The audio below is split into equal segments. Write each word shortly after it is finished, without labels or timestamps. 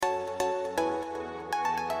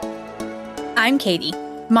I'm Katie,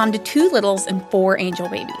 mom to 2 littles and 4 angel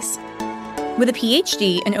babies. With a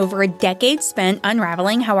PhD and over a decade spent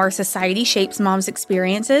unraveling how our society shapes moms'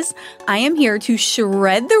 experiences, I am here to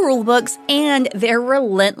shred the rulebooks and their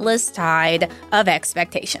relentless tide of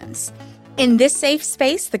expectations. In this safe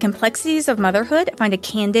space, the complexities of motherhood find a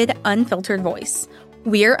candid, unfiltered voice.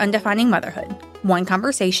 We're Undefining Motherhood, one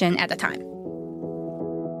conversation at a time.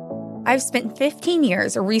 I've spent 15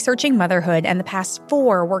 years researching motherhood and the past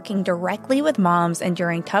 4 working directly with moms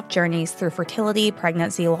enduring tough journeys through fertility,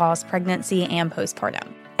 pregnancy loss, pregnancy, and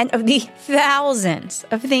postpartum. And of the thousands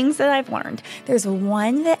of things that I've learned, there's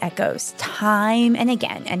one that echoes time and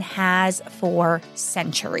again and has for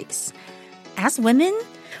centuries. As women,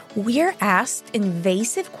 we're asked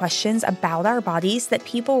invasive questions about our bodies that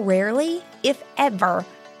people rarely, if ever,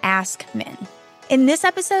 ask men. In this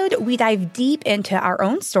episode, we dive deep into our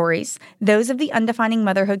own stories, those of the Undefining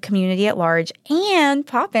Motherhood community at large, and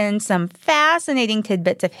pop in some fascinating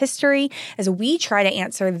tidbits of history as we try to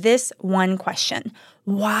answer this one question.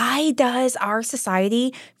 Why does our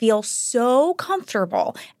society feel so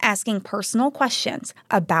comfortable asking personal questions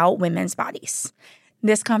about women's bodies?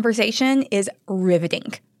 This conversation is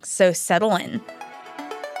riveting, so settle in.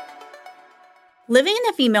 Living in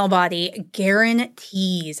a female body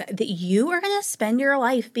guarantees that you are going to spend your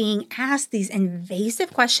life being asked these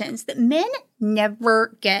invasive questions that men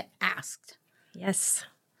never get asked. Yes,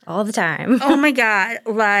 all the time. Oh my God.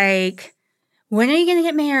 Like, when are you going to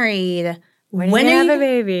get married? When are you going to have a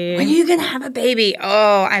baby? When are you going to have a baby?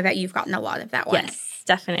 Oh, I bet you've gotten a lot of that one. Yes,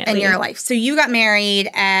 definitely. In your life. So you got married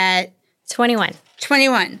at 21.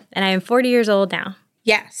 21. And I am 40 years old now.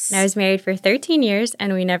 Yes. And I was married for 13 years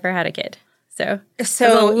and we never had a kid. So you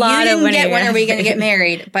didn't get when are we going to get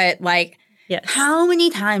married, but like, yes. How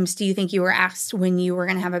many times do you think you were asked when you were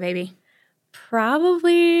going to have a baby?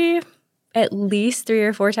 Probably at least 3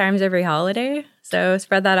 or 4 times every holiday. So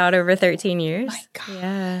spread that out over 13 years. My God.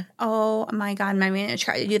 Yeah. Oh my God. I'm going to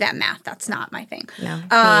try to do that math. That's not my thing. No, me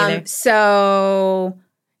either. So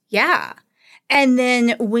yeah. And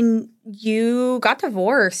then when you got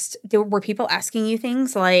divorced, were people asking you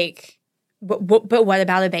things like, but what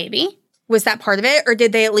about a baby? Was that part of it? Or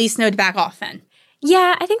did they at least know to back off then?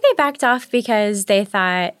 Yeah, I think they backed off because they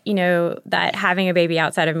thought, that having a baby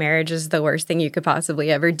outside of marriage is the worst thing you could possibly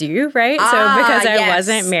ever do, right? So because I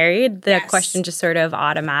wasn't married, the question just sort of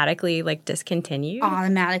automatically discontinued.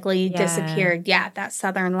 Automatically disappeared. Yeah, that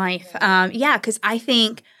Southern life. Because I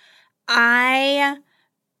think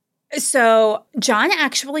So John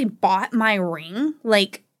actually bought my ring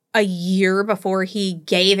a year before he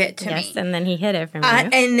gave it to me. Yes, and then he hid it from you.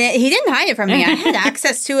 And he didn't hide it from me. I had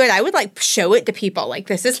access to it. I would show it to people.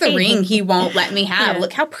 This is the ring he won't let me have. Yeah.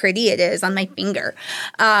 Look how pretty it is on my finger.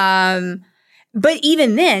 But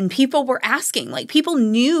even then, people were asking. People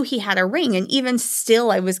knew he had a ring. And even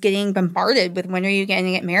still, I was getting bombarded with, when are you going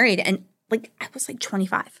to get married? And I was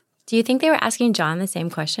 25. Do you think they were asking John the same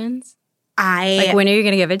questions? When are you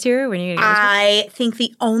going to give it to her? When are you going to give it to her? I think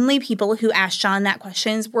the only people who asked John that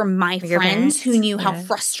questions were my friends who knew how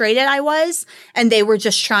frustrated I was. And they were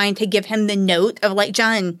just trying to give him the note of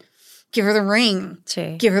John, give her the ring.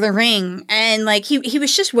 Sure. Give her the ring. And he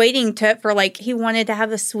was just waiting he wanted to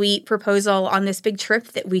have a sweet proposal on this big trip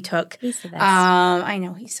that we took. He's the best. I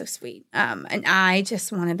know, he's so sweet. And I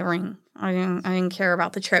just wanted the ring. I didn't care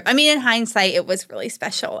about the trip. I mean, in hindsight, it was really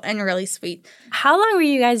special and really sweet. How long were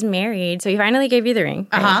you guys married? So he finally gave you the ring.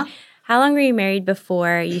 Right? Uh-huh. How long were you married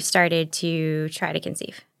before you started to try to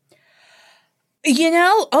conceive?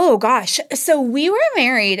 Oh gosh. So we were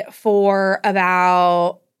married for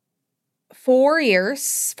about 4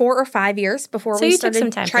 or 5 years before we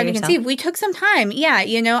started trying to conceive. We took some time. Yeah.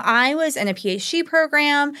 I was in a PhD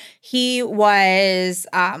program. He was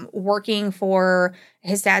working for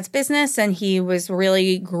his dad's business, and he was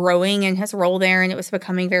really growing in his role there, and it was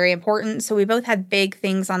becoming very important. So we both had big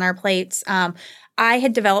things on our plates. I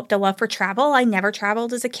had developed a love for travel. I never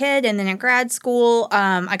traveled as a kid. And then in grad school,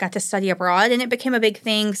 I got to study abroad, and it became a big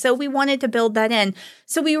thing. So we wanted to build that in.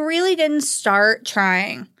 So we really didn't start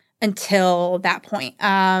trying until that point.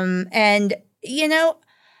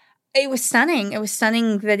 It was stunning. It was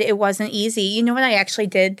stunning that it wasn't easy. You know what I actually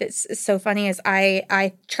did that's so funny is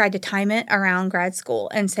I tried to time it around grad school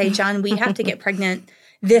and say, John, we have to get pregnant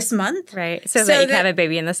this month. Right. So that you can have a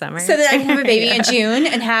baby in the summer. So that I can have a baby in June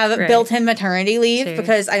and have built-in maternity leave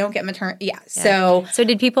because I don't get maternity. Yeah. So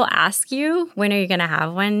did people ask you, when are you going to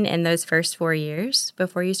have one in those first 4 years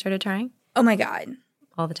before you started trying? Oh my God.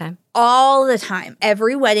 All the time? All the time.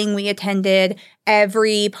 Every wedding we attended,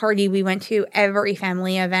 every party we went to, every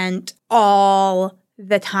family event, all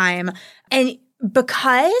the time. And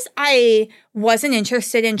because I wasn't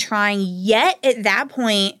interested in trying yet at that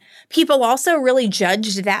point, people also really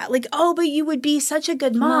judged that. Like, oh, but you would be such a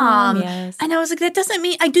good mom. Yes. And I was like, that doesn't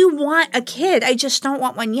mean I do want a kid. I just don't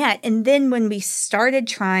want one yet. And then when we started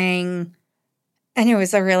trying, and it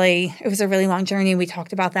was a really long journey. We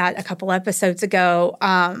talked about that a couple episodes ago.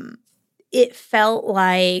 It felt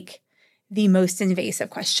like the most invasive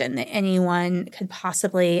question that anyone could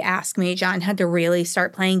possibly ask me. John had to really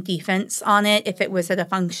start playing defense on it if it was at a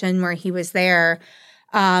function where he was there.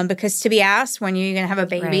 Because to be asked when you're going to have a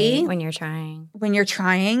baby. Right, when you're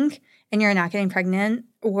trying and you're not getting pregnant,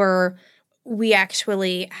 or we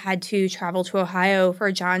actually had to travel to Ohio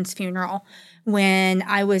for John's funeral when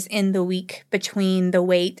I was in the week between the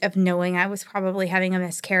wait of knowing I was probably having a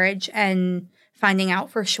miscarriage and finding out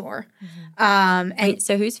for sure. And wait,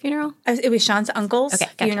 so whose funeral? It was Sean's uncle's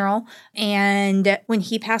funeral. And when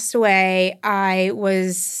he passed away, I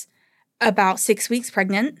was about 6 weeks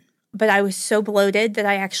pregnant, but I was so bloated that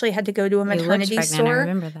I actually had to go to a maternity store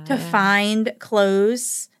to find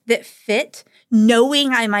clothes that fit, knowing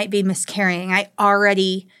I might be miscarrying. I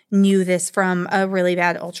already knew this from a really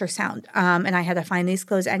bad ultrasound. And I had to find these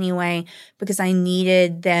clothes anyway because I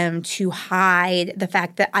needed them to hide the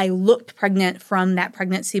fact that I looked pregnant from that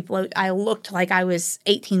pregnancy bloat. I looked like I was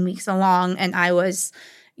 18 weeks along and I was,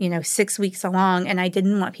 6 weeks along. And I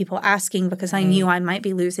didn't want people asking because I knew I might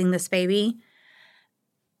be losing this baby.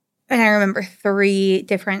 And I remember 3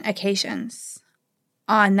 different occasions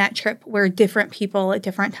on that trip where different people at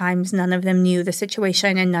different times, none of them knew the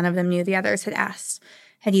situation and none of them knew the others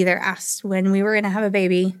had either asked when we were going to have a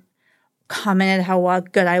baby, commented how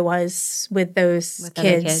good I was with those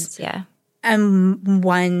kids. Yeah. And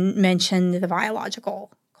one mentioned the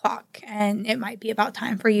biological clock and it might be about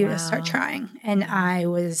time for you to start trying. And I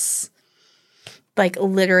was like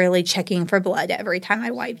literally checking for blood every time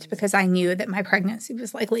I wiped because I knew that my pregnancy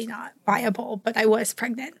was likely not viable, but I was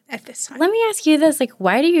pregnant at this time. Let me ask you this.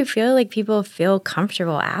 Why do you feel like people feel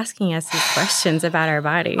comfortable asking us these questions about our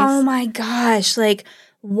bodies? Oh my gosh.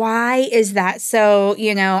 Why is that? So,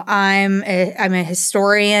 I'm a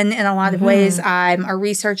historian in a lot of ways. I'm a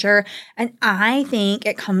researcher. And I think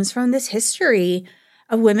it comes from this history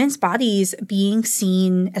of women's bodies being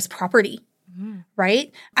seen as property.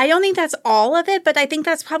 Right? I don't think that's all of it, but I think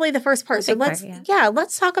that's probably the first part. So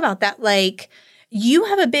let's talk about that. You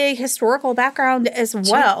have a big historical background as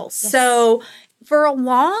well. Yes. So for a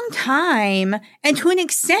long time, and to an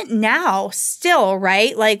extent now still,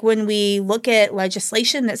 right? When we look at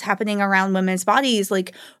legislation that's happening around women's bodies,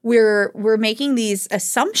 we're making these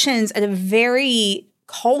assumptions at a very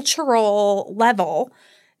cultural level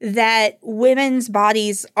that women's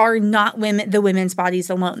bodies are not the women's bodies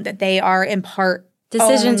alone, that they are in part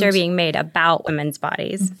decisions are being made about women's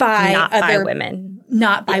bodies by women.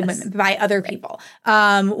 Not by women, by other people.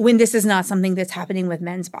 When this is not something that's happening with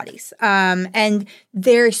men's bodies. And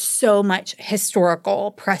there's so much historical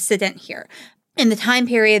precedent here. And the time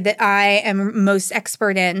period that I am most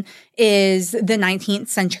expert in is the 19th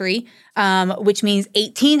century, which means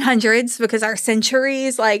 1800s because our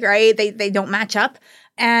centuries, they don't match up.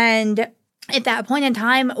 And at that point in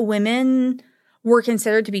time, women were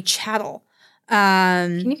considered to be chattel.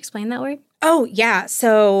 Can you explain that word? Oh, yeah.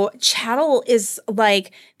 So chattel is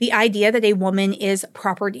the idea that a woman is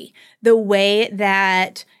property. The way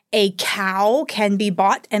that a cow can be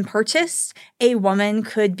bought and purchased, a woman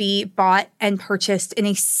could be bought and purchased in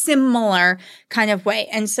a similar kind of way.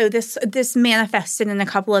 And so this manifested in a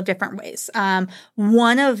couple of different ways.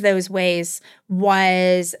 One of those ways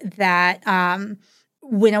was that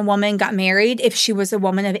when a woman got married, if she was a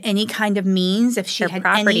woman of any kind of means, if she had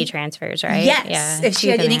property transfers, right? Yes. Yeah. If she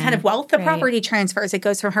had any kind of wealth, the property transfers. It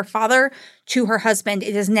goes from her father to her husband.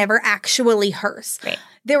 It is never actually hers. Right.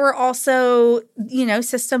 There were also,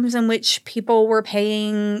 systems in which people were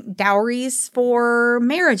paying dowries for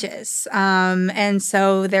marriages. And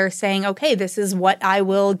so they're saying, okay, this is what I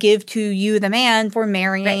will give to you, the man, for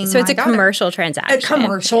marrying my daughter. So it's a commercial transaction. A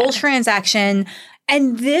commercial transaction.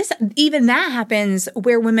 And that happens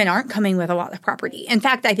where women aren't coming with a lot of property. In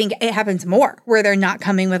fact, I think it happens more where they're not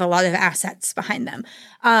coming with a lot of assets behind them.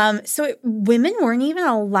 Women weren't even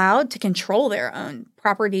allowed to control their own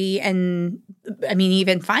property and,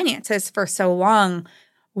 even finances for so long.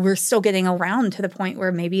 We're still getting around to the point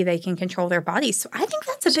where maybe they can control their bodies. So I think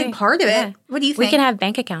that's a big part of it. What do you think? We can have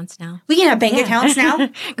bank accounts now. We can have bank accounts now.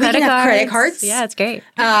 Credit cards. Yeah, it's great.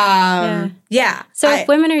 Yeah. So if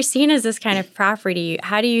women are seen as this kind of property,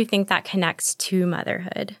 how do you think that connects to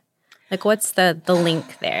motherhood? What's the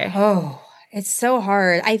link there? Oh, it's so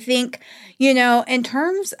hard. I think, in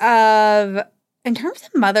terms of in terms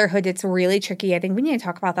of motherhood, it's really tricky. I think we need to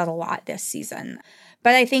talk about that a lot this season.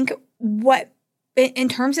 But I think in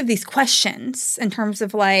terms of these questions, in terms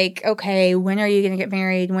of like, okay, when are you going to get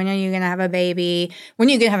married? When are you going to have a baby? When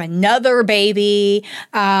are you going to have another baby?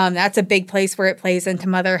 That's a big place where it plays into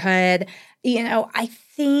motherhood. I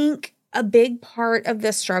think a big part of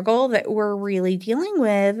the struggle that we're really dealing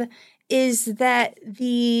with is that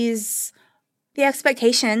the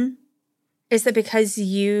expectation is that because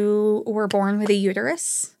you were born with a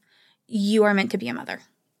uterus, you are meant to be a mother.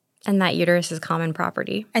 And that uterus is common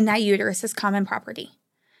property. And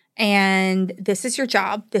this is your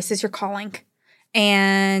job. This is your calling.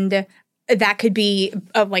 And that could be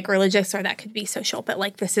like religious or that could be social. But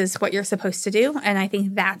like this is what you're supposed to do. And I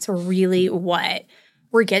think that's really what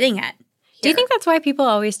we're getting at here. Do you think that's why people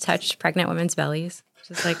always touch pregnant women's bellies?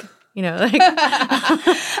 Just like...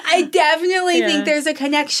 I definitely think there's a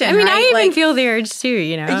connection. I mean, right? I even feel the urge too,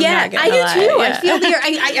 Yeah, I do too. Yeah. I feel the urge.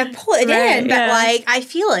 I pull it in, but like I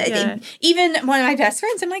feel it. Yeah. Even one of my best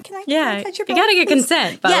friends, I'm like, can I touch your belly? You got to get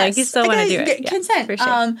consent, but like you still want to do it. Consent. For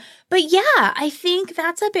sure. But yeah, I think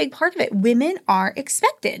that's a big part of it. Women are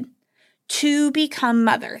expected to become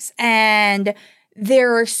mothers, and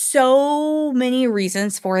there are so many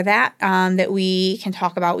reasons for that that we can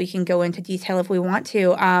talk about. We can go into detail if we want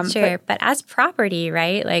to. Sure. But as property,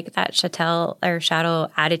 right, like that chattel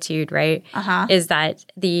attitude, right, is that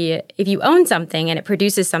if you own something and it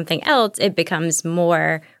produces something else, it becomes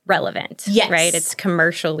more relevant, right? It's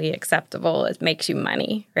commercially acceptable. It makes you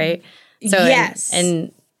money, right? So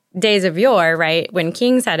and days of yore, right, when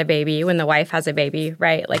kings had a baby, when the wife has a baby,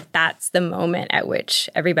 right, like that's the moment at which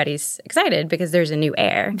everybody's excited because there's a new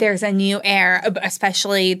heir. There's a new heir,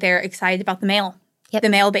 especially they're excited about the male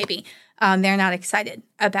baby. They're not excited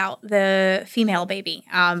about the female baby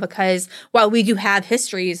because while we do have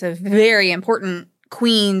histories of very important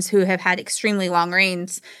queens who have had extremely long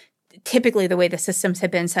reigns, typically the way the systems have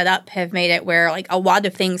been set up have made it where like a lot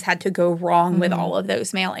of things had to go wrong with all of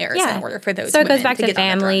those male heirs in order for those women to get on the throne. So it goes back to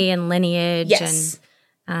family and lineage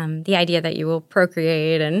and the idea that you will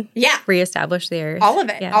procreate and reestablish the heirs. All of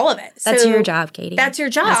it. That's your job, Katie. That's your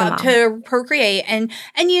job to procreate. And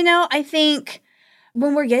I think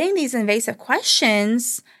when we're getting these invasive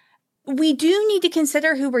questions, we do need to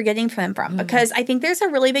consider who we're getting them from because I think there's a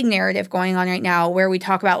really big narrative going on right now where we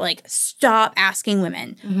talk about like stop asking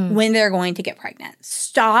women when they're going to get pregnant.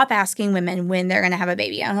 Stop asking women when they're going to have a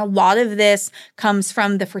baby. And a lot of this comes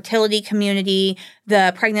from the fertility community,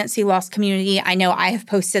 the pregnancy loss community. I know I have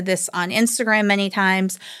posted this on Instagram many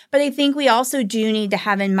times, but I think we also do need to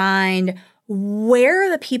have in mind where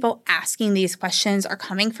the people asking these questions are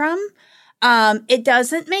coming from. It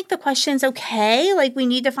doesn't make the questions okay. Like we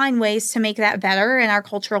need to find ways to make that better in our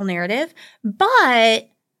cultural narrative, but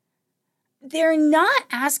they're not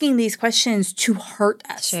asking these questions to hurt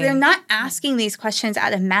us. Sure. They're not asking these questions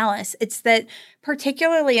out of malice. It's that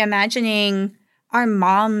particularly imagining our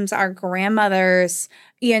moms, our grandmothers,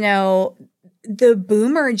 the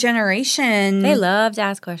boomer generation. They love to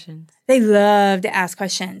ask questions.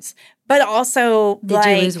 But also Did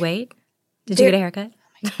you lose weight? Did you get a haircut?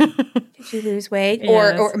 Did you lose weight?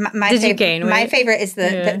 Yes. Or my favorite is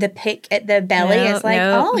the pick at the belly. It's like,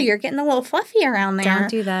 oh, you're getting a little fluffy around there. Don't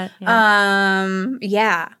do that.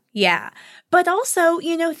 Yeah. But also,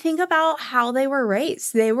 think about how they were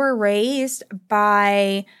raised. They were raised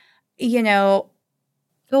by, Well,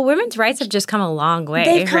 women's rights have just come a long way.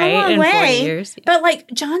 They've come a long way. 40 years. But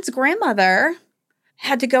like John's grandmother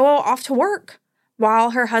had to go off to work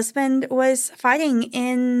while her husband was fighting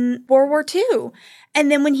in World War II. And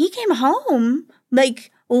then when he came home,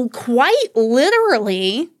 like quite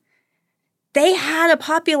literally, they had a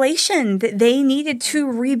population that they needed to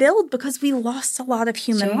rebuild because we lost a lot of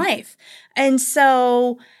human life. And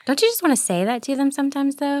so... Don't you just want to say that to them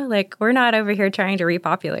sometimes, though? Like, we're not over here trying to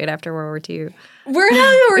repopulate after World War II. We're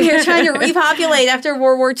not over here trying to repopulate after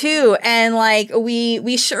World War II. And, like,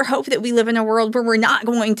 we sure hope that we live in a world where we're not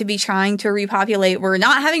going to be trying to repopulate. We're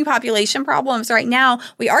not having population problems right now.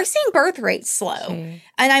 We are seeing birth rates slow. Sure.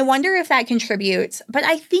 And I wonder if that contributes. But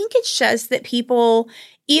I think it's just that people...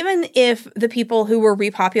 Even if the people who were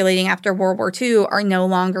repopulating after World War II are no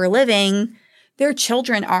longer living, their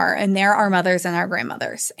children are, and they're our mothers and our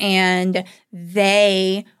grandmothers. And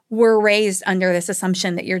they were raised under this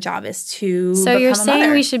assumption that your job is to become a mother. So you're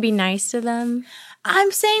saying we should be nice to them?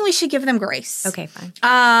 I'm saying we should give them grace. Okay, fine.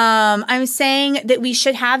 I'm saying that we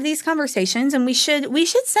should have these conversations, and we should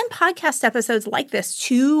send podcast episodes like this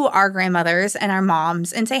to our grandmothers and our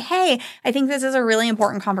moms and say, hey, I think this is a really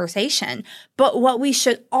important conversation. But what we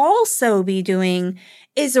should also be doing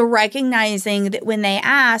is recognizing that when they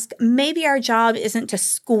ask, maybe our job isn't to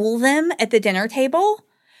school them at the dinner table,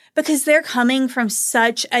 because they're coming from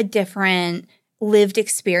such a different lived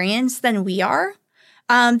experience than we are.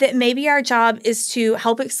 That maybe our job is to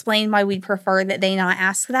help explain why we'd prefer that they not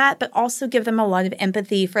ask that, but also give them a lot of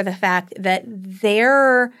empathy for the fact that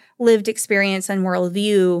their lived experience and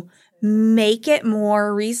worldview make it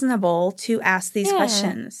more reasonable to ask these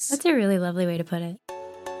questions. That's a really lovely way to put it.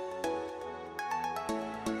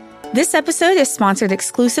 This episode is sponsored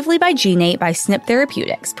exclusively by Genate by Snip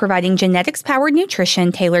Therapeutics, providing genetics-powered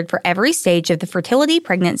nutrition tailored for every stage of the fertility,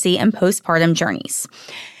 pregnancy, and postpartum journeys.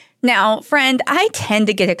 Now, friend, I tend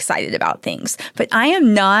to get excited about things, but I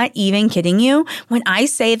am not even kidding you when I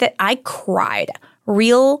say that I cried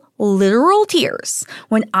real, literal tears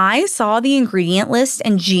when I saw the ingredient list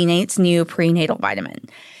in Genate's new prenatal vitamin.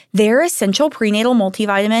 Their essential prenatal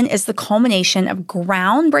multivitamin is the culmination of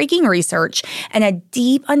groundbreaking research and a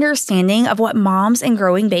deep understanding of what moms and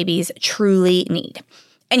growing babies truly need.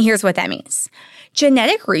 And here's what that means.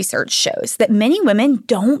 Genetic research shows that many women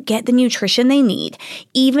don't get the nutrition they need,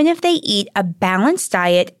 even if they eat a balanced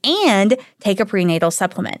diet and take a prenatal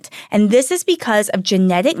supplement. And this is because of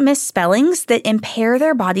genetic misspellings that impair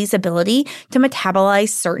their body's ability to metabolize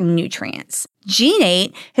certain nutrients.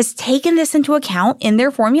 Genate has taken this into account in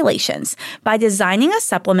their formulations by designing a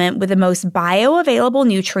supplement with the most bioavailable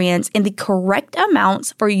nutrients in the correct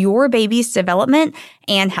amounts for your baby's development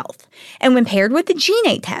and health. And when paired with the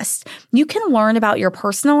Genate test, you can learn about your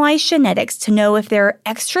personalized genetics to know if there are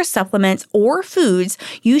extra supplements or foods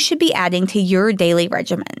you should be adding to your daily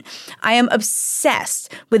regimen. I am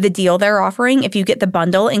obsessed with the deal they're offering if you get the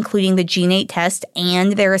bundle, including the Genate test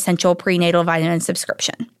and their essential prenatal vitamin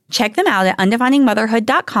subscription. Check them out at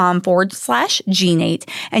undefiningmotherhood.com/Genate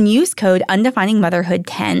and use code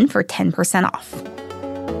undefiningmotherhood10 for 10% off.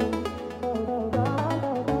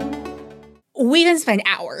 We can spend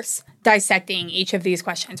hours dissecting each of these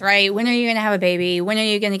questions, right? When are you going to have a baby? When are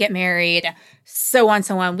you going to get married? So on,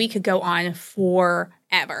 so on. We could go on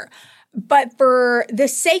forever. But for the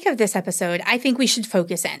sake of this episode, I think we should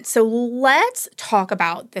focus in. So let's talk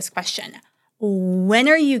about this question. When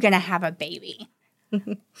are you going to have a baby?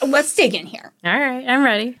 Let's dig in here. All right, I'm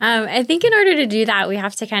ready. I think in order to do that, we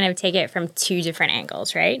have to kind of take it from two different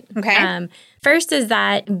angles, right? Okay. First is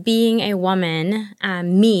that being a woman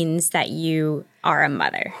means that you are a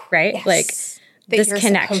mother, right? Yes. Like this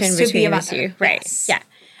connection between the two, right? Yes. Yeah.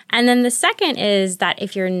 And then the second is that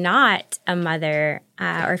if you're not a mother,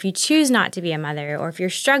 or if you choose not to be a mother, or if you're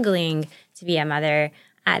struggling to be a mother,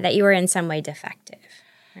 that you are in some way defective,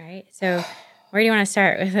 right? So where do you want to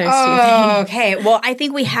start with those two things? Okay. Well, I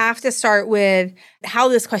think we have to start with how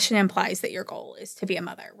this question implies that your goal is to be a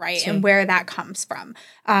mother, right? Sure. And where that comes from.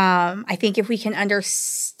 I think if we can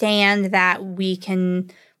understand that, we can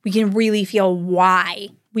really feel why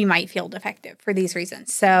we might feel defective for these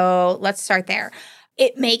reasons. So let's start there.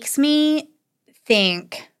 It makes me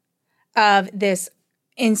think of this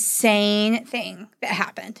insane thing that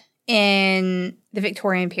happened in the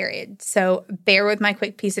Victorian period. So bear with my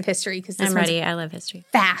quick piece of history because this I'm ready. I love history.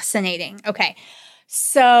 Fascinating. Okay.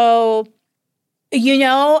 So you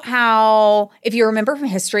know how, if you remember from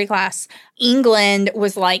history class, England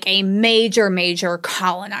was like a major, major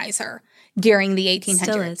colonizer during the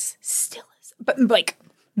 1800s. Still is. But like,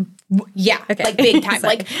 yeah, okay. Like big time.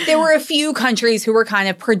 Like there were a few countries who were kind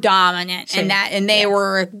of predominant in that, and they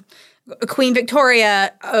were Queen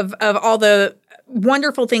Victoria of all the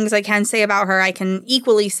wonderful things I can say about her, I can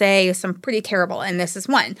equally say some pretty terrible, and this is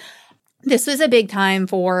one. This was a big time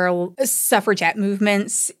for suffragette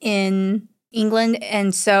movements in England,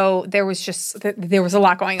 and so there was a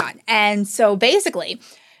lot going on. And so basically,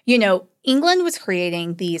 you know, England was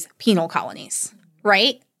creating these penal colonies,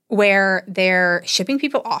 right? Where they're shipping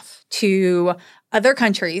people off to other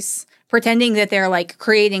countries, pretending that they're like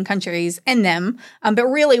creating countries in them. But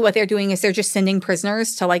really what they're doing is they're just sending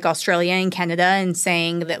prisoners to like Australia and Canada and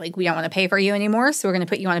saying that like, we don't want to pay for you anymore. So we're going to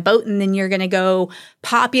put you on a boat and then you're going to go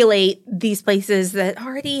populate these places that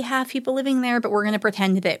already have people living there. But we're going to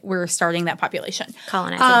pretend that we're starting that population.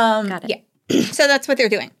 Colonizing. Got it. Yeah. So that's what they're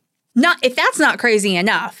doing. Not if that's not crazy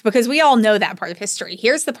enough, because we all know that part of history.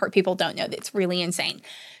 Here's the part people don't know that's really insane.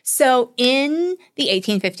 So in the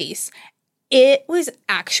 1850s, it was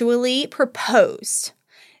actually proposed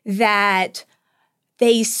that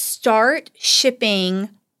they start shipping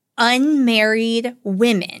unmarried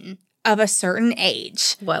women of a certain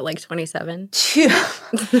age. What, like 27?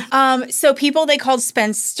 So people they called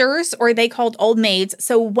spinsters or they called old maids.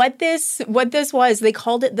 So what this was, they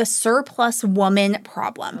called it the surplus woman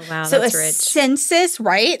problem. Oh, wow, so that's a rich. census,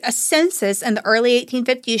 right? A census in the early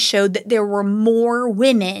 1850s showed that there were more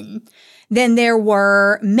women than there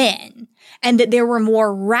were men. And that there were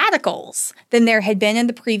more radicals than there had been in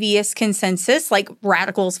the previous consensus, like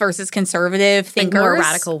radicals versus conservative thinkers. Like more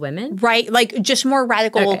radical women? Right, like just more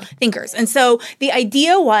radical thinkers. And so the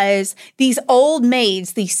idea was these old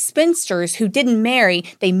maids, these spinsters who didn't marry,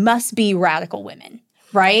 they must be radical women,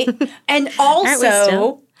 right? And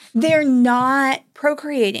also, they're not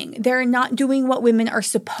procreating. They're not doing what women are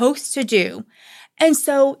supposed to do. And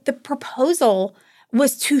so the proposal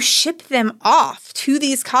was to ship them off to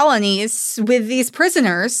these colonies with these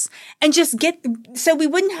prisoners and just so we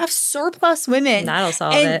wouldn't have surplus women. That'll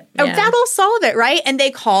solve it. Yeah. That'll solve it, right? And they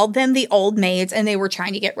called them the old maids and they were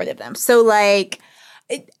trying to get rid of them. So like,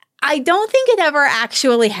 I don't think it ever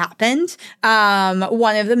actually happened.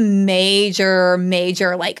 One of the major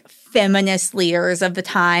like feminist leaders of the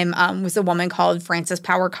time was a woman called Frances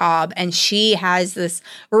Power Cobb, and she has this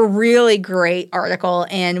really great article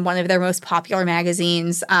in one of their most popular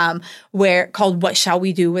magazines called "What Shall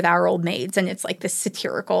We Do with Our Old Maids?" And it's like this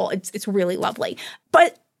satirical. It's really lovely.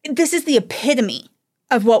 But this is the epitome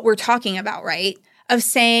of what we're talking about, right? Of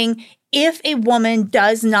saying if a woman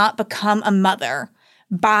does not become a mother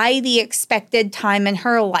by the expected time in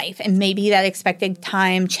her life, and maybe that expected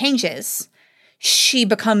time changes, she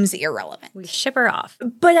becomes irrelevant. We ship her off.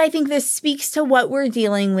 But I think this speaks to what we're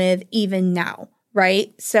dealing with even now,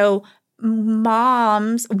 right? So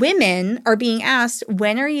women are being asked,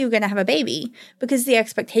 when are you going to have a baby? Because the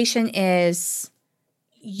expectation is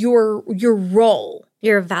your role.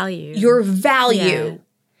 Your value. Your value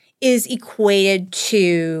is equated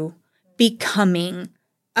to becoming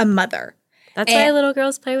a mother. That's why little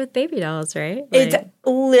girls play with baby dolls, right? It's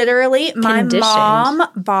literally, my mom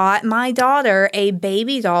bought my daughter a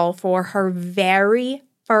baby doll for her very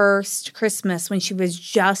first Christmas when she was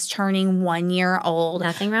just turning 1 year old.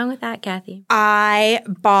 Nothing wrong with that, Kathy. I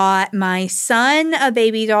bought my son a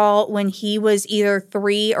baby doll when he was either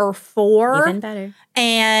 3 or 4. Even better.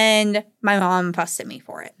 And my mom fussed at me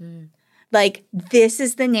for it. Like, this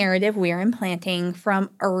is the narrative we're implanting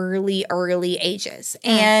from early ages.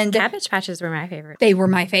 And Cabbage Patches were my favorite. They were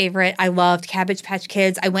my favorite. I loved Cabbage Patch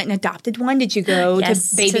Kids. I went and adopted one. Did you go to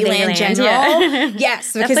Babyland General? Yeah.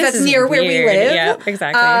 Yes, because that's near where we live. Yeah,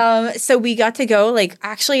 exactly. So we got to go, like,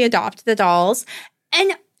 actually adopt the dolls.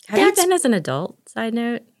 And have you been as an adult? Side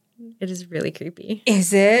note. It is really creepy.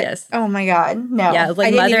 Is it? Yes. Oh my God. No. Yeah,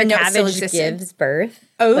 like Mother Cabbage gives birth.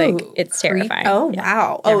 Oh, like it's terrifying. Oh,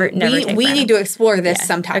 wow. Never we need to explore this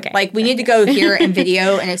sometime. Okay. Like we need to go here and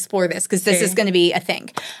video and explore this because this is going to be a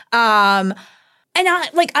thing. And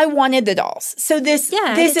I wanted the dolls. So this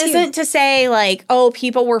isn't to say like, oh,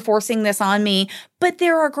 people were forcing this on me, but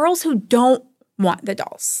there are girls who don't want the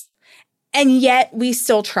dolls. And yet we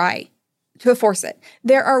still try to force it.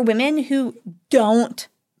 There are women who don't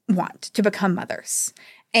want to become mothers.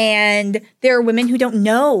 And there are women who don't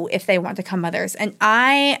know if they want to become mothers. And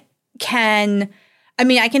I can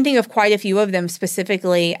think of quite a few of them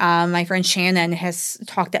specifically. My friend Shannon has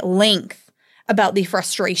talked at length about the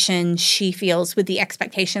frustration she feels with the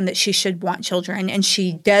expectation that she should want children, and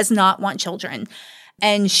she does not want children.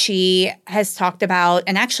 And she has talked about,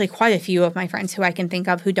 and actually quite a few of my friends who I can think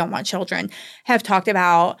of who don't want children have talked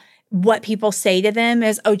about what people say to them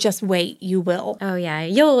is, oh, just wait, you will. Oh, yeah.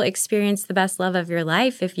 You'll experience the best love of your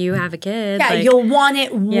life if you have a kid. Yeah, you'll want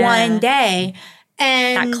it one day.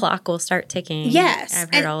 And that clock will start ticking. Yes.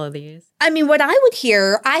 I've heard all of these. I mean, what I would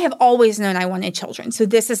hear, I have always known I wanted children, so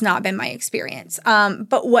this has not been my experience.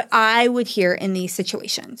 But what I would hear in these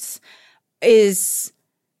situations is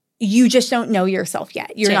you just don't know yourself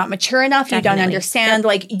yet. You're not mature enough. Definitely. You don't understand. Yep.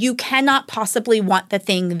 Like, you cannot possibly want the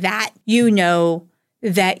thing that you know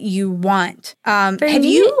that you want. Have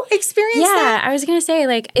you experienced that? Yeah, I was going to say,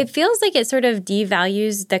 like, it feels like it sort of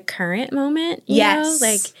devalues the current moment, you know?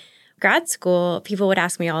 Like, grad school, people would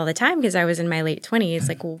ask me all the time because I was in my late 20s,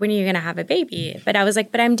 like, well, when are you going to have a baby? But I was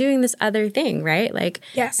like, but I'm doing this other thing, right? Like,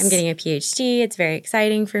 I'm getting a PhD. It's very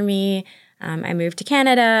exciting for me. I moved to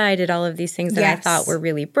Canada. I did all of these things that I thought were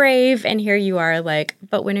really brave. And here you are like,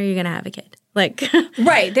 but when are you going to have a kid? Like,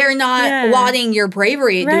 right. They're not lauding your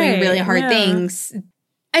bravery at doing really hard things.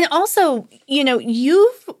 And also, you know, you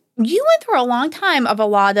went through a long time of a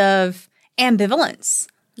lot of ambivalence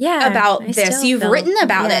about this. You've written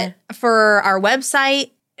about it for our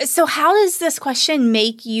website. So how does this question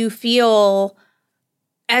make you feel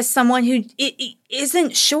as someone who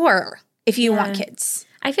isn't sure if you want kids?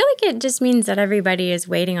 I feel like it just means that everybody is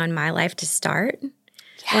waiting on my life to start.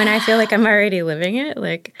 Yeah. When I feel like I'm already living it,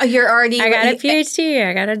 like you're already. I got a PhD,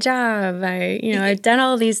 I got a job, I've done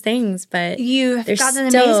all these things, but you've got an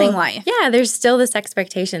amazing life. Yeah, there's still this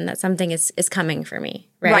expectation that something is coming for me,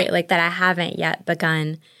 right? Like that I haven't yet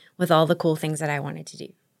begun with all the cool things that I wanted to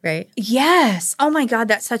do, right? Yes. Oh my God,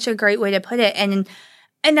 that's such a great way to put it, and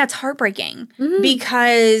that's heartbreaking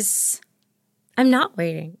because I'm not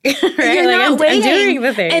waiting, right? You're not waiting. I'm doing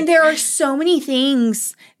the thing, and there are so many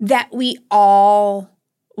things that we all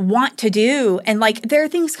want to do, and like there are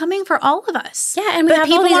things coming for all of us. Yeah, and but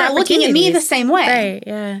people aren't looking at me the same way, right?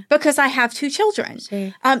 Yeah, because I have 2 children.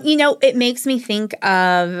 Sure. It makes me think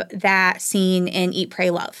of that scene in Eat, Pray,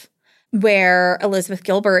 Love, where Elizabeth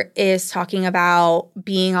Gilbert is talking about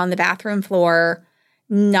being on the bathroom floor,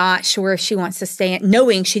 not sure if she wants to stay,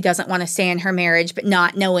 knowing she doesn't want to stay in her marriage, but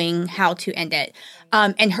not knowing how to end it.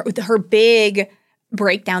 And her big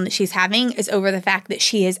breakdown that she's having is over the fact that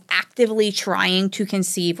she is actively trying to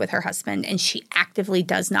conceive with her husband, and she actively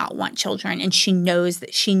does not want children, and she knows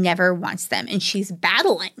that she never wants them, and she's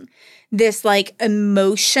battling this like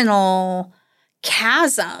emotional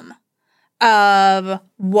chasm of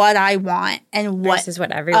what I want and what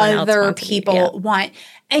everyone other people want.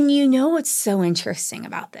 And what's so interesting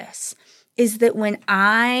about this is that when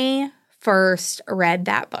I first read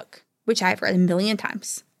that book, which I've read a million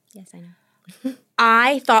times. Yes, I know.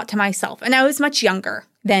 I thought to myself, and I was much younger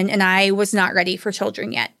then, and I was not ready for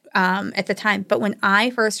children yet at the time. But when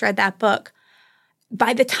I first read that book,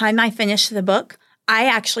 by the time I finished the book, I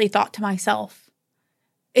actually thought to myself,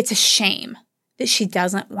 it's a shame that she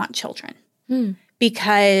doesn't want children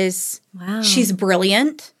because she's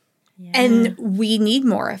brilliant. Yeah. And we need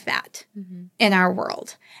more of that in our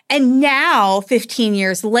world. And now, 15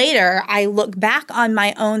 years later, I look back on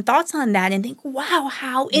my own thoughts on that and think, wow,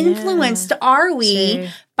 how influenced are we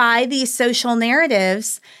by these social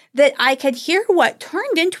narratives that I could hear what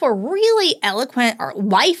turned into a really eloquent or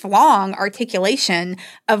lifelong articulation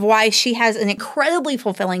of why she has an incredibly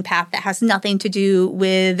fulfilling path that has nothing to do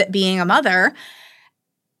with being a mother.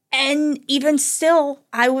 And even still,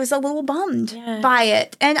 I was a little bummed by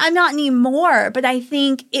it. And I'm not anymore, but I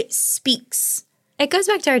think it speaks. It goes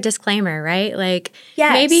back to our disclaimer, right? Like,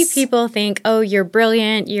 maybe people think, oh, you're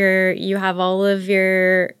brilliant, you have all of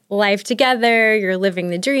your life together, you're living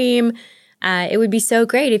the dream. It would be so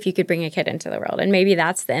great if you could bring a kid into the world. And maybe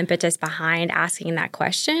that's the impetus behind asking that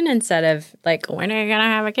question instead of like, when are you going to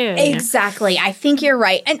have a kid? Exactly. I think you're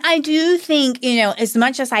right. And I do think, as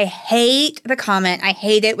much as I hate the comment, I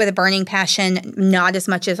hate it with a burning passion, not as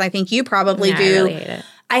much as I think you probably do. I really hate it.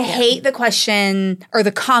 I hate the question or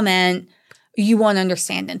the comment, you won't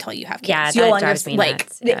understand until you have kids. Yeah, that drives me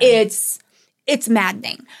nuts. It's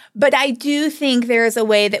maddening. But I do think there is a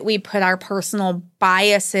way that we put our personal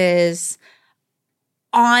biases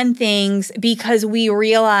on things because we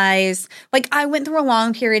realize, like I went through a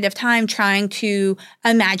long period of time trying to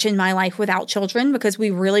imagine my life without children because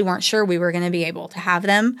we really weren't sure we were going to be able to have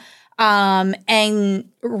them. And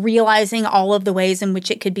realizing all of the ways in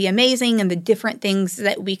which it could be amazing and the different things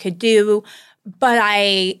that we could do. But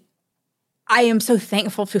I am so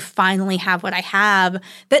thankful to finally have what I have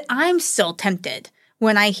that I'm still tempted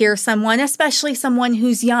when I hear someone, especially someone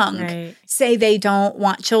who's young, say they don't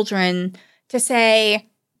want children, to say,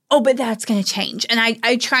 oh, but that's going to change. And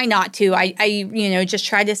I try not to. I just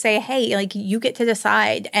try to say, hey, like you get to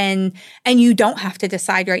decide and you don't have to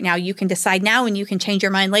decide right now. You can decide now and you can change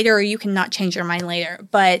your mind later or you can not change your mind later.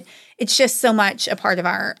 But it's just so much a part of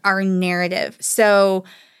our narrative. So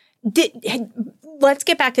let's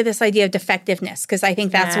get back to this idea of defectiveness because I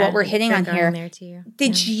think that's what we're hitting on here. There too.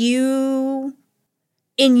 Did you,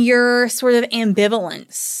 in your sort of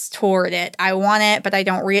ambivalence toward it, I want it, but I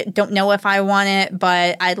don't know if I want it,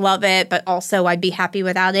 but I love it, but also I'd be happy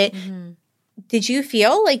without it. Mm-hmm. Did you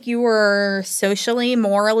feel like you were socially,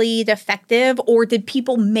 morally defective, or did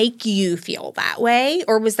people make you feel that way,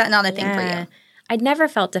 or was that not a thing for you? I'd never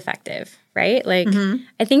felt defective, right? Like,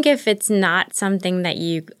 I think if it's not something that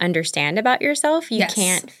you understand about yourself, you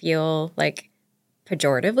can't feel like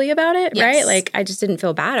pejoratively about it, right? Like, I just didn't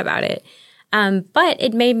feel bad about it. But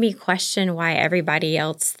it made me question why everybody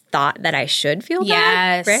else thought that I should feel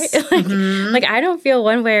bad, right? Like, I don't feel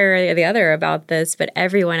one way or the other about this, but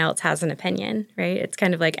everyone else has an opinion, right? It's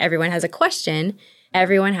kind of like everyone has a question.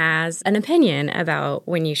 Everyone has an opinion about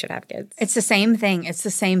when you should have kids. It's the same thing.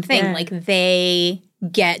 Yeah. Like they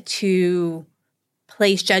get to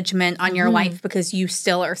place judgment on your life because you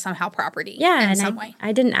still are somehow property in some way.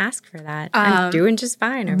 I didn't ask for that. I'm doing just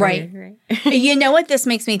fine over here. Right. You know what this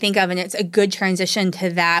makes me think of, and it's a good transition to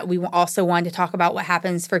that. We also wanted to talk about what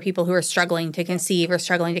happens for people who are struggling to conceive or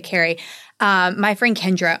struggling to carry. My friend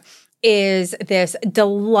Kendra is this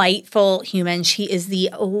delightful human. She is the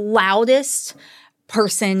loudest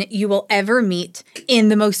person you will ever meet in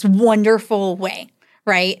the most wonderful way.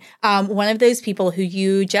 Right? One of those people who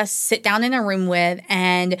you just sit down in a room with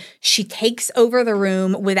and she takes over the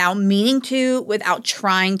room without meaning to, without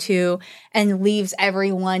trying to, and leaves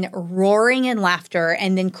everyone roaring in laughter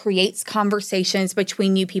and then creates conversations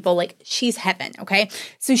between you people. Like, she's heaven, okay?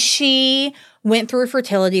 So she went through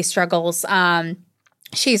fertility struggles.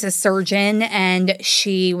 She's a surgeon and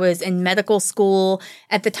she was in medical school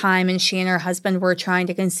at the time, and she and her husband were trying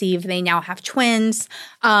to conceive. They now have twins.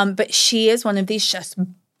 But she is one of these just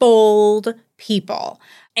bold people.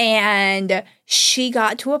 And she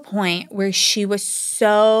got to a point where she was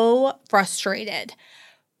so frustrated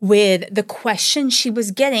with the questions she was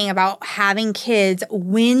getting about having kids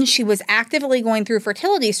when she was actively going through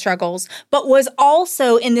fertility struggles, but was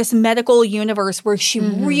also in this medical universe where she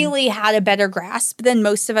really had a better grasp than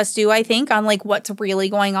most of us do, I think, on like what's really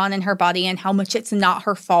going on in her body and how much it's not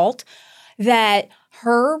her fault, that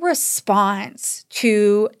her response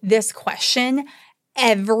to this question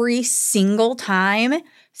every single time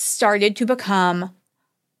started to become,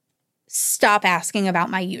 stop asking about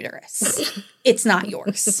my uterus. It's not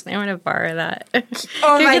yours. I want to borrow that.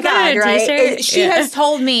 Oh my God, right? She has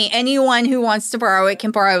told me anyone who wants to borrow it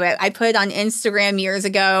can borrow it. I put it on Instagram years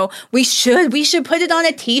ago. We should put it on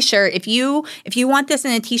a t-shirt. If you want this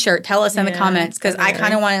in a t-shirt, tell us in the comments, because I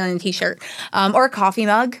kind of want it on a t-shirt. Or a coffee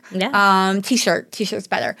mug. Yeah. T-shirt's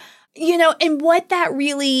better. You know, and what that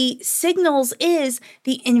really signals is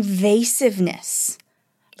the invasiveness.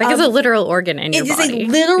 Like it's a literal organ in your body. It is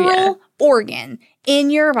a literal organ in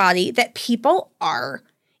your body that people are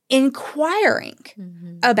inquiring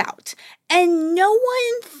about. And no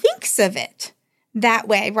one thinks of it that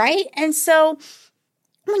way, right? And so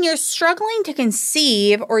when you're struggling to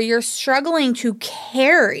conceive or you're struggling to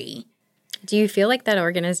carry. Do you feel like that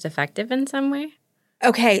organ is defective in some way?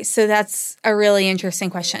 Okay, so that's a really interesting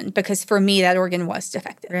question, because for me, that organ was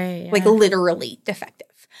defective. Right, yeah. Like literally defective.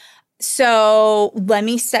 So let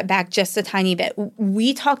me step back just a tiny bit.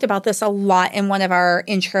 We talked about this a lot in one of our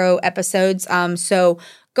intro episodes. So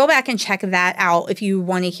go back and check that out if you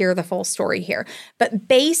want to hear the full story here. But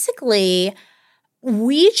basically,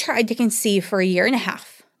 we tried to conceive for 1.5 years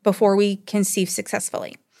before we conceived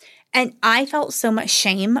successfully. And I felt so much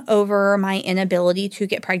shame over my inability to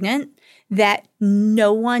get pregnant that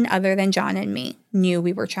no one other than John and me knew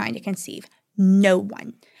we were trying to conceive. No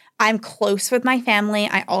one. I'm close with my family.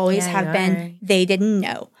 I always have been. They didn't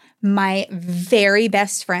know. My very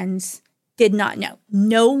best friends did not know.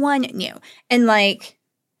 No one knew. And like,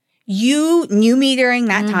 you knew me during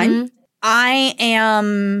that time. I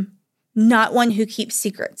am not one who keeps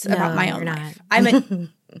secrets about my own life. I'm a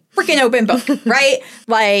freaking open book, right?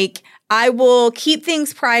 Like, I will keep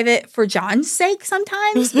things private for John's sake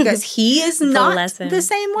sometimes, because he is not the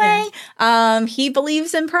same way. Yeah. He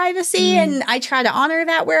believes in privacy, and I try to honor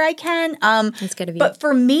that where I can. It's good of you. But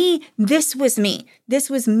for me, this was me. This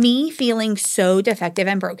was me feeling so defective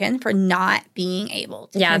and broken for not being able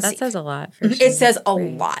to conceive. That says a lot. For sure. It says a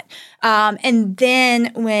lot. And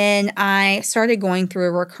then when I started going through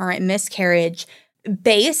a recurrent miscarriage,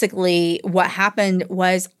 basically what happened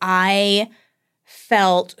was I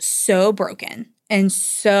felt so broken, and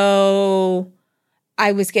so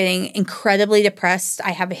I was getting incredibly depressed.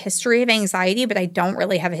 I have a history of anxiety, but I don't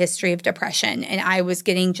really have a history of depression. And I was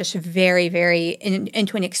getting just very, very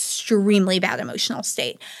into an extremely bad emotional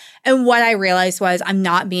state. And what I realized was I'm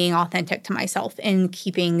not being authentic to myself in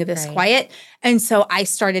keeping this quiet. And so I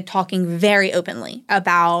started talking very openly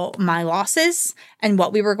about my losses and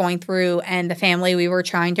what we were going through and the family we were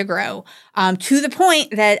trying to grow, to the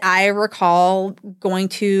point that I recall going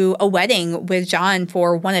to a wedding with John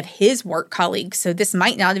for one of his work colleagues. So this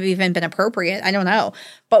might not have even been appropriate. I don't know.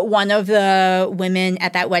 But one of the women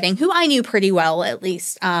at that wedding, who I knew pretty well at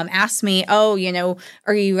least, asked me, oh, you know,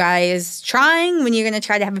 are you guys trying when you're going to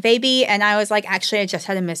try to have a baby? And I was like, actually, I just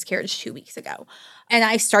had a miscarriage 2 weeks ago. And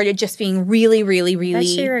I started just being really, really, really. I bet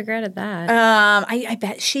she regretted that. I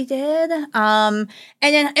bet she did. And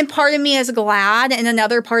part of me is glad, and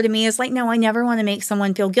another part of me is like, no, I never want to make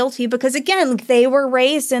someone feel guilty, because again, they were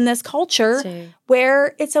raised in this culture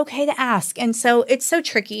where it's okay to ask, and so it's so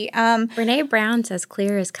tricky. Brene Brown says,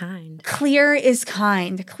 "Clear is kind." Clear is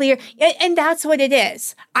kind. Clear, and that's what it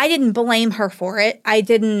is. I didn't blame her for it. I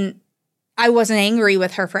didn't I wasn't angry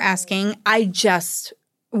with her for asking. I just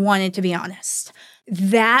wanted to be honest.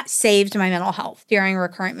 That saved my mental health during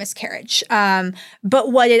recurrent miscarriage.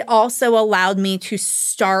 But what it also allowed me to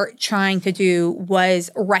start trying to do was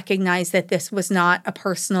recognize that this was not a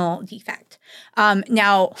personal defect.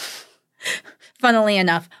 Now, funnily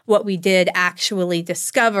enough, what we did actually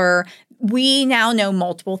discover, we now know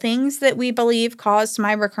multiple things that we believe caused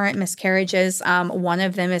my recurrent miscarriages. One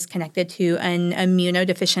of them is connected to an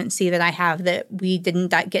immunodeficiency that I have that we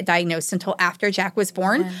didn't get diagnosed until after Jack was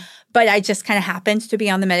born. Yeah. But I just kind of happened to be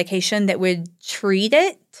on the medication that would treat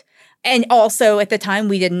it. And also at the time,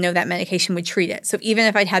 we didn't know that medication would treat it. So even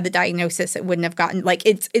if I'd had the diagnosis, it wouldn't have gotten, like,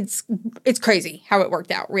 it's crazy how it worked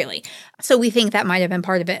out, really. So we think that might have been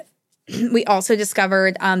part of it. We also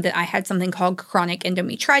discovered that I had something called chronic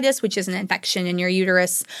endometritis, which is an infection in your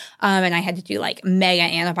uterus. And I had to do like mega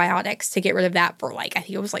antibiotics to get rid of that for like, I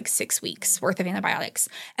think it was like 6 weeks worth of antibiotics.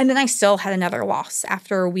 And then I still had another loss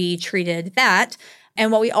after we treated that. And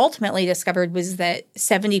what we ultimately discovered was that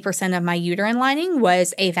 70% of my uterine lining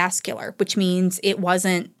was avascular, which means it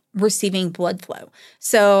wasn't receiving blood flow.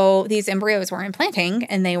 So these embryos were implanting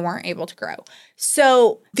and they weren't able to grow.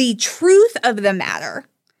 So the truth of the matter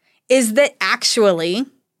is that actually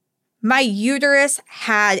my uterus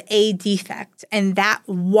had a defect, and that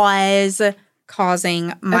was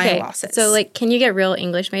causing my losses. So, like, can you get real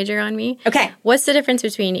English major on me? Okay. What's the difference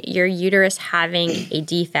between your uterus having a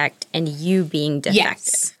defect and you being defective?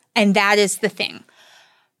 Yes, and that is the thing.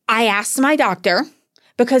 I asked my doctor,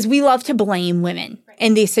 because we love to blame women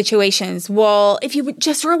in these situations. Well, if you would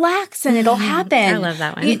just relax and it'll happen. I love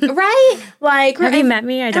that one. Right? Like, have you met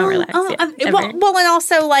me? I don't relax. Well, and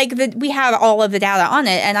also like we have all of the data on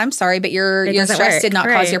it. And I'm sorry, but your stress did not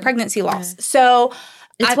cause your pregnancy loss. Yeah. So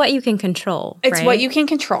it's what you can control. It's what you can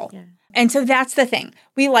control. Yeah. And so that's the thing.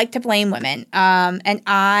 We like to blame women. And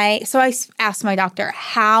I asked my doctor,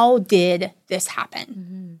 how did this happen?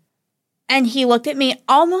 Mm-hmm. And he looked at me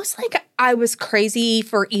almost like I was crazy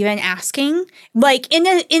for even asking, like in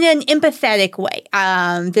an empathetic way.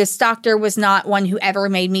 This doctor was not one who ever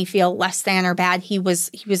made me feel less than or bad. He was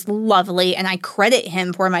lovely, and I credit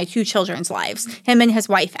him for my 2 children's lives, him and his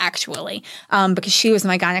wife, actually, because she was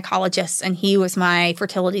my gynecologist and he was my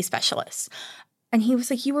fertility specialist. And he was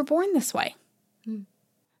like, you were born this way.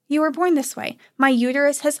 You were born this way. My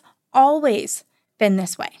uterus has always been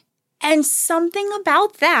this way. And something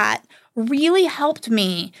about that really helped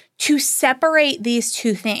me to separate these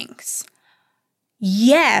two things.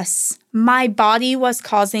 Yes, my body was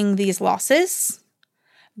causing these losses,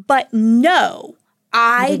 but no,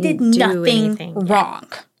 I did nothing wrong.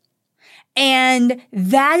 And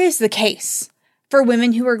that is the case for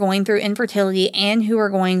women who are going through infertility and who are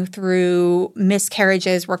going through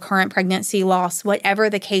miscarriages, recurrent pregnancy loss, whatever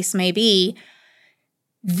the case may be.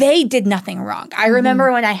 They did nothing wrong. I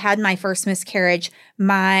remember when I had my first miscarriage,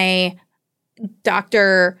 my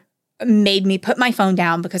doctor made me put my phone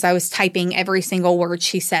down because I was typing every single word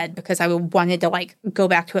she said because I wanted to like go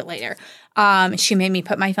back to it later. She made me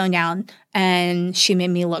put my phone down and she made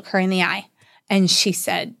me look her in the eye. And she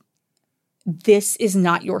said, this is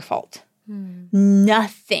not your fault.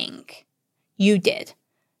 Nothing you did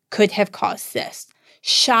could have caused this.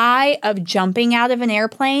 Shy of jumping out of an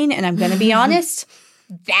airplane, and I'm going to be honest,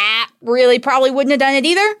 that really probably wouldn't have done it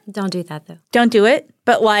either. Don't do that, though. Don't do it.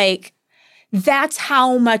 But, like, that's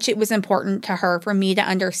how much it was important to her for me to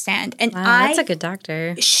understand. And that's a good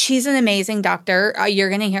doctor. She's an amazing doctor. You're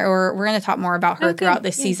going to hear, or we're going to talk more about her throughout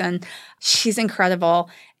this season. She's incredible.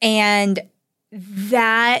 And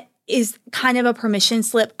that is kind of a permission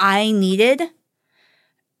slip I needed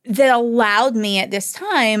that allowed me at this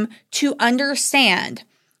time to understand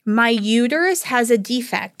my uterus has a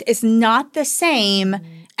defect is not the same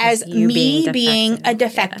as me being a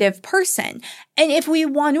defective person. And if we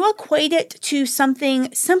want to equate it to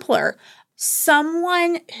something simpler,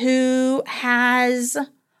 someone who has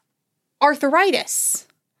arthritis,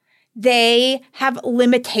 they have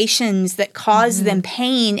limitations that cause them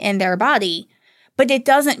pain in their body, but it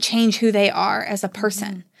doesn't change who they are as a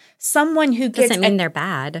person. Someone who gets doesn't mean they're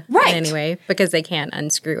bad, right? Anyway, because they can't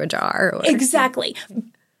unscrew a jar. Or, exactly.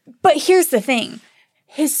 But here's the thing: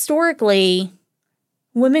 historically,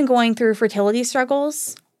 women going through fertility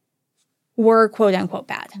struggles were quote unquote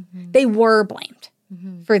bad. They were blamed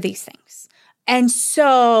for these things, and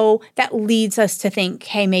so that leads us to think,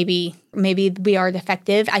 hey, maybe we are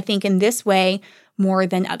defective. I think in this way more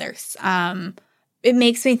than others. It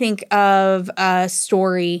makes me think of a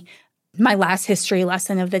story My last history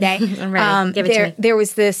lesson of the day. Right. Give it to me. There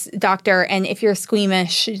was this doctor, and if you're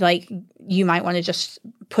squeamish, like, you might want to just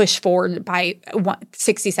push forward by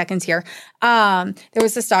 60 seconds here. There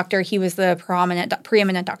was this doctor. He was the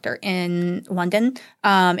preeminent doctor in London,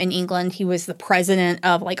 in England. He was the president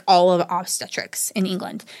of like all of obstetrics in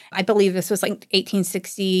England. I believe this was like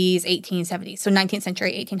 1860s, 1870s, so 19th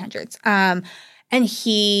century, 1800s. And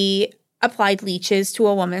he applied leeches to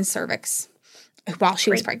a woman's cervix while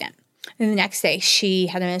she was pregnant. And the next day, she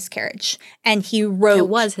had a miscarriage. And he wrote— It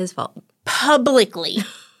was his fault. Publicly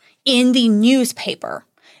in the newspaper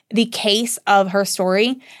the case of her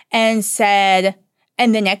story and said,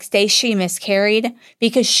 and the next day she miscarried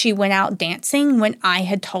because she went out dancing when I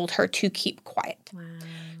had told her to keep quiet. Wow.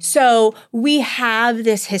 So we have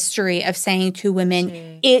this history of saying to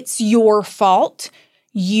women, it's your fault.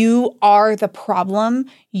 You are the problem.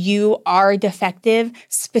 You are defective,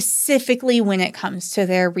 specifically when it comes to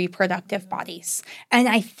their reproductive bodies. And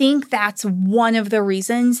I think that's one of the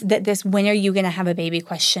reasons that this "when are you going to have a baby"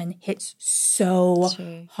 question hits so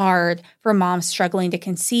hard for moms struggling to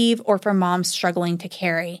conceive or for moms struggling to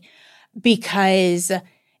carry, because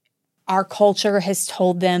our culture has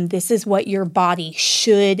told them this is what your body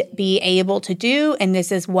should be able to do and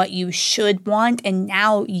this is what you should want, and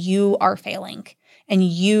now you are failing. And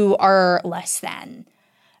you are less than.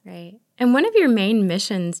 Right. And one of your main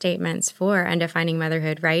mission statements for Undefining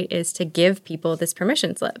Motherhood, right, is to give people this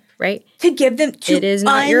permission slip, right? To give them— it is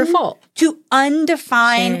not your fault. To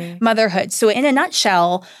undefine motherhood. So in a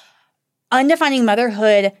nutshell, Undefining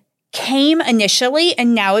Motherhood came initially,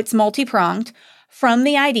 and now it's multi-pronged, from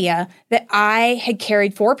the idea that I had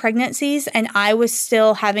carried 4 pregnancies and I was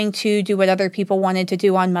still having to do what other people wanted to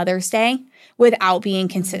do on Mother's Day without being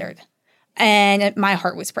considered. And my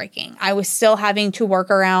heart was breaking. I was still having to work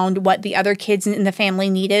around what the other kids in the family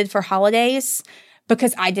needed for holidays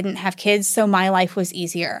because I didn't have kids, so my life was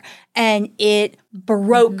easier. And it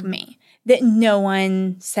broke me that no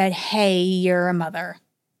one said, hey, you're a mother.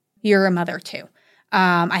 You're a mother too.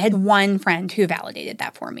 I had one friend who validated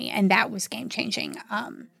that for me, and that was game-changing,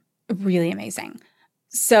 really amazing.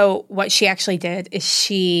 So what she actually did is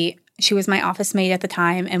she was my office mate at the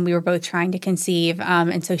time, and we were both trying to conceive.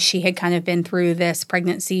 And so she had kind of been through this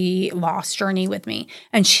pregnancy loss journey with me,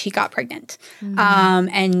 and she got pregnant.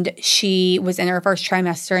 And she was in her first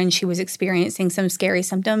trimester, and she was experiencing some scary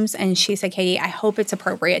symptoms. And she said, Katie, I hope it's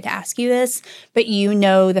appropriate to ask you this, but you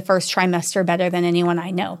know the first trimester better than anyone I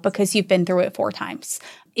know because you've been through it 4 times.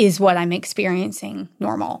 Is what I'm experiencing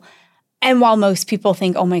normal? And while most people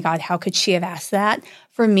think, oh my God, how could she have asked that?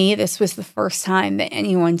 For me, this was the first time that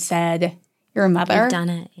anyone said, you're a mother. You've done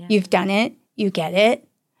it. Yeah. You've done it. You get it.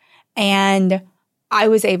 And I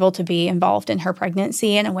was able to be involved in her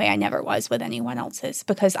pregnancy in a way I never was with anyone else's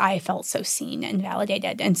because I felt so seen and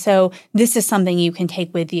validated. And so this is something you can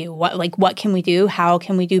take with you. What can we do? How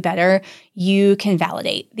can we do better? You can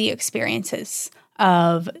validate the experiences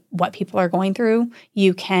of what people are going through.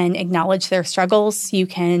 You can acknowledge their struggles. You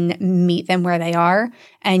can meet them where they are,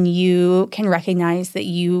 and you can recognize that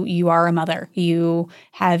you are a mother. You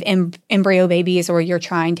have embryo babies, or you're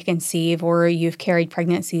trying to conceive, or you've carried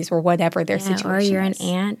pregnancies, or whatever their situation is. Or you're an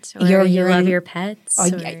aunt, or you love your pets.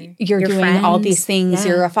 You're doing friends. all these things.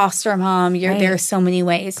 Yeah. You're a foster mom. There are so many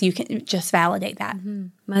ways. You can just validate that.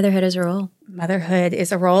 Motherhood is a role. Motherhood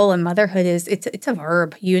is a role, and motherhood is it's a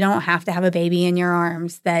verb. You don't have to have a baby in your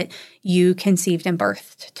arms that you conceived and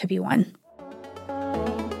birthed to be one.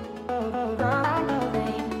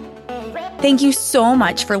 Thank you so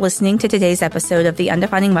much for listening to today's episode of the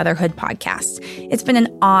Undefining Motherhood podcast. It's been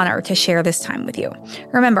an honor to share this time with you.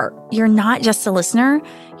 Remember, you're not just a listener,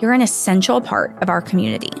 you're an essential part of our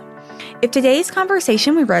community. If today's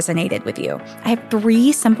conversation resonated with you, I have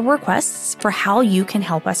 3 simple requests for how you can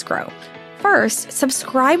help us grow. First,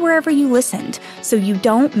 subscribe wherever you listened so you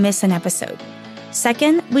don't miss an episode.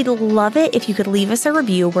 Second, we'd love it if you could leave us a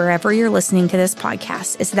review wherever you're listening to this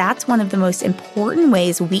podcast, as that's one of the most important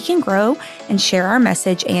ways we can grow and share our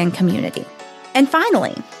message and community. And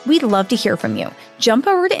finally, we'd love to hear from you. Jump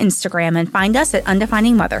over to Instagram and find us at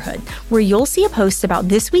Undefining Motherhood, where you'll see a post about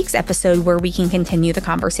this week's episode where we can continue the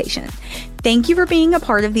conversation. Thank you for being a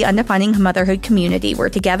part of the Undefining Motherhood community, where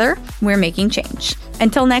together, we're making change.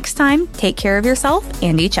 Until next time, take care of yourself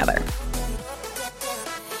and each other.